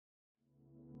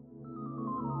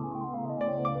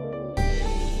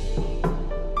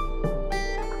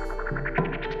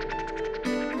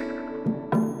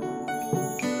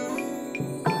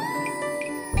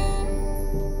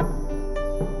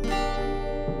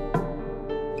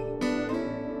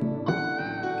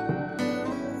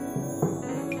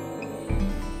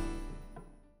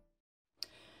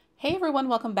Hey everyone,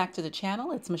 welcome back to the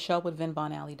channel. It's Michelle with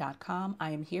VinVonAlley.com.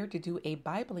 I am here to do a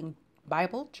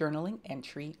Bible journaling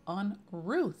entry on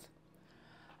Ruth.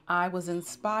 I was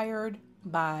inspired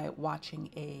by watching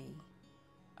a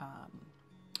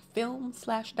film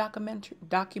slash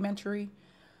documentary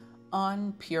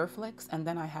on Pureflix, and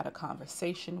then I had a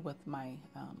conversation with my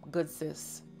good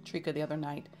sis Tricka the other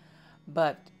night.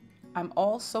 But I'm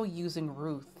also using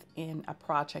Ruth in a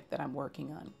project that I'm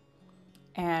working on,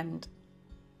 and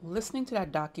listening to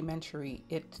that documentary,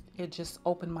 it just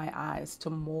opened my eyes to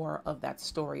more of that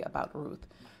story about Ruth.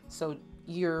 So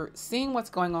you're seeing what's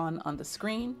going on the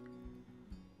screen,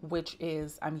 which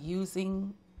is I'm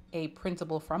using a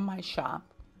printable from my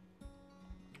shop,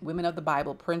 Women of the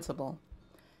Bible printable.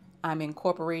 I'm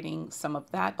incorporating some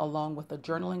of that along with a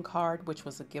journaling card, which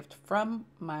was a gift from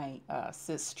my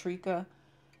sis Tricka.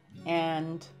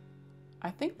 And I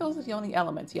think those are the only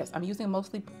elements. Yes, I'm using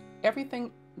mostly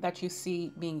everything that you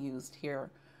see being used here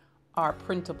are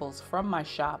printables from my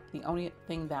shop. The only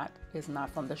thing that is not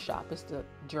from the shop is the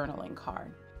journaling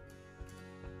card.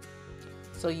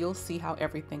 So you'll see how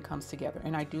everything comes together.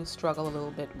 And I do struggle a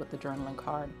little bit with the journaling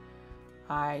card.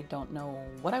 I don't know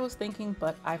what I was thinking,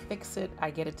 but I fix it, I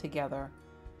get it together.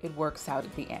 It works out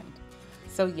at the end.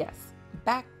 So yes,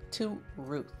 back to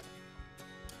Ruth.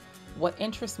 What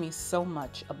interests me so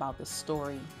much about the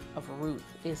story of Ruth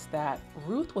is that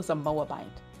Ruth was a Moabite,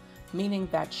 meaning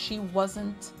that she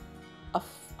wasn't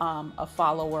a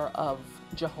follower of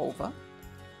Jehovah.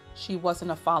 She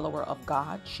wasn't a follower of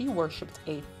God. She worshiped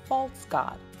a false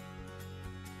god.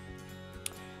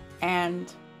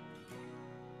 And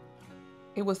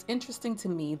it was interesting to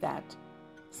me that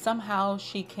somehow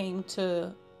she came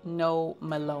to know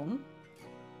Malone,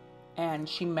 and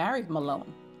she married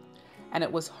Malone. And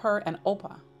it was her and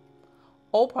Oprah.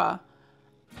 Oprah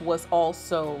was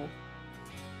also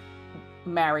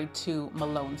married to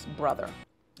Malone's brother.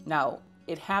 Now,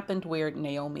 it happened where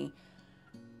Naomi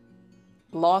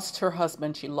lost her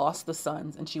husband, she lost the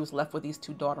sons, and she was left with these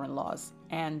two daughter-in-laws.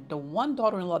 And the one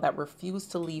daughter-in-law that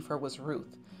refused to leave her was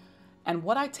Ruth. And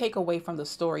what I take away from the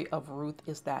story of Ruth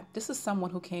is that this is someone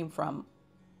who came from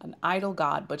an idol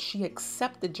god, but she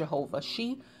accepted Jehovah.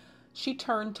 She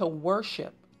turned to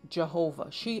worship Jehovah.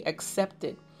 She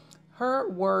accepted. Her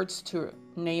words to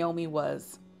Naomi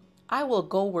was, I will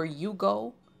go where you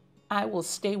go. I will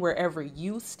stay wherever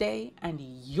you stay, and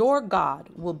your God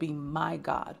will be my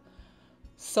God.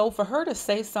 So for her to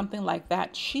say something like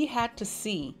that, she had to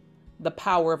see the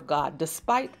power of God.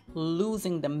 Despite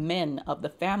losing the men of the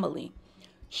family,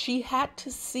 she had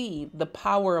to see the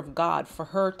power of God for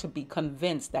her to be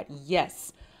convinced that,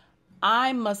 yes,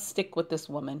 I must stick with this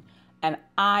woman and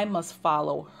I must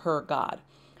follow her God.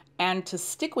 And to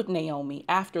stick with Naomi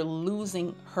after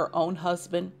losing her own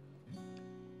husband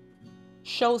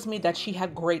shows me that she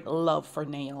had great love for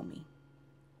Naomi.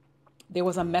 There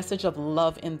was a message of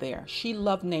love in there. She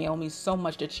loved Naomi so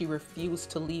much that she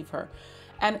refused to leave her.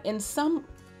 And in some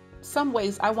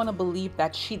ways, I want to believe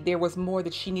that there was more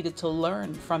that she needed to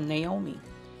learn from Naomi.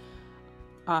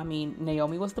 I mean,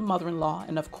 Naomi was the mother-in-law,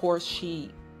 and of course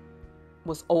she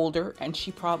was older, and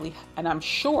and I'm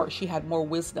sure she had more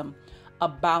wisdom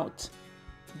about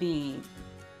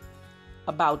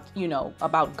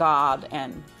God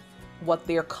and what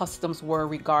their customs were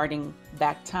regarding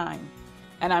that time.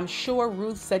 And I'm sure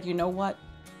Ruth said, you know what?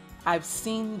 I've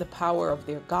seen the power of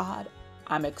their God.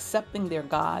 I'm accepting their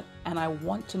God, and I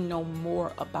want to know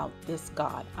more about this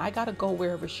God. I got to go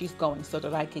wherever she's going so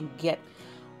that I can get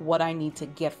what I need to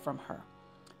get from her.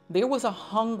 There was a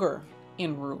hunger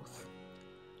in Ruth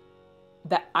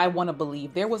that I want to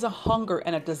believe. There was a hunger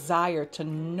and a desire to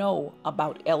know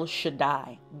about El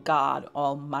Shaddai, God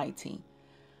Almighty.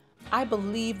 I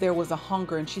believe there was a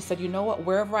hunger, and she said, you know what,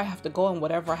 wherever I have to go and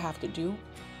whatever I have to do,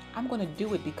 I'm going to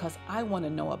do it because I want to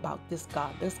know about this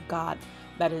God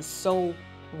that is so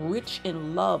rich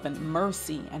in love and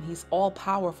mercy, and he's all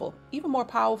powerful, even more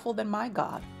powerful than my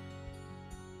God.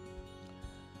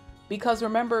 Because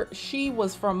remember, she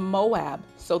was from Moab,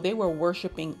 so they were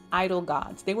worshiping idol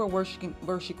gods. They were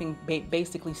worshiping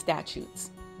basically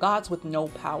statues, gods with no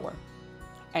power.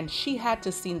 And she had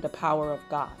to see the power of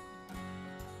God.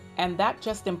 And that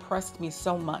just impressed me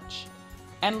so much.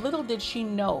 And little did she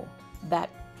know that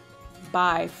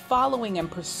by following and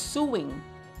pursuing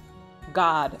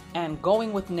God and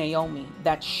going with Naomi,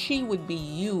 that she would be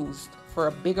used for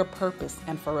a bigger purpose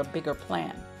and for a bigger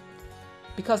plan.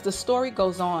 Because the story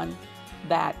goes on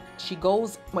that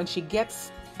when she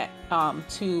gets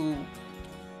to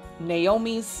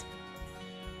Naomi's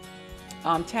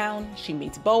town, she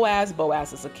meets Boaz.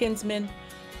 Boaz is a kinsman.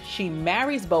 She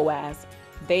marries Boaz.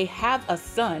 They have a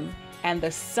son, and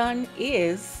the son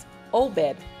is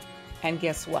Obed. And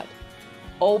guess what?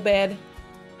 Obed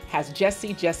has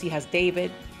Jesse, Jesse has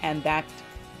David, and that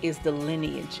is the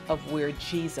lineage of where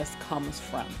Jesus comes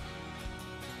from.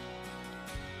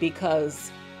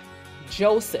 Because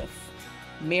Joseph,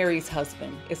 Mary's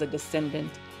husband, is a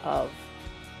descendant of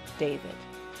David.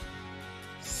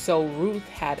 So Ruth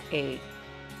had a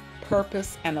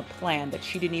purpose and a plan that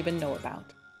she didn't even know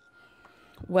about.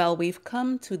 Well, we've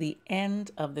come to the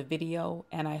end of the video,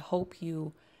 and I hope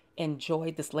you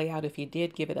enjoyed this layout. If you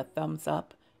did, give it a thumbs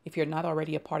up. If you're not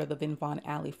already a part of the Vin Von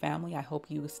Alley family, I hope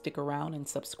you stick around and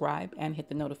subscribe and hit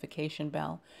the notification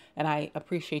bell. And I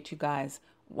appreciate you guys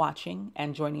watching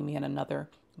and joining me in another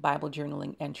Bible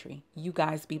journaling entry. You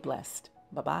guys be blessed.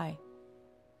 Bye-bye.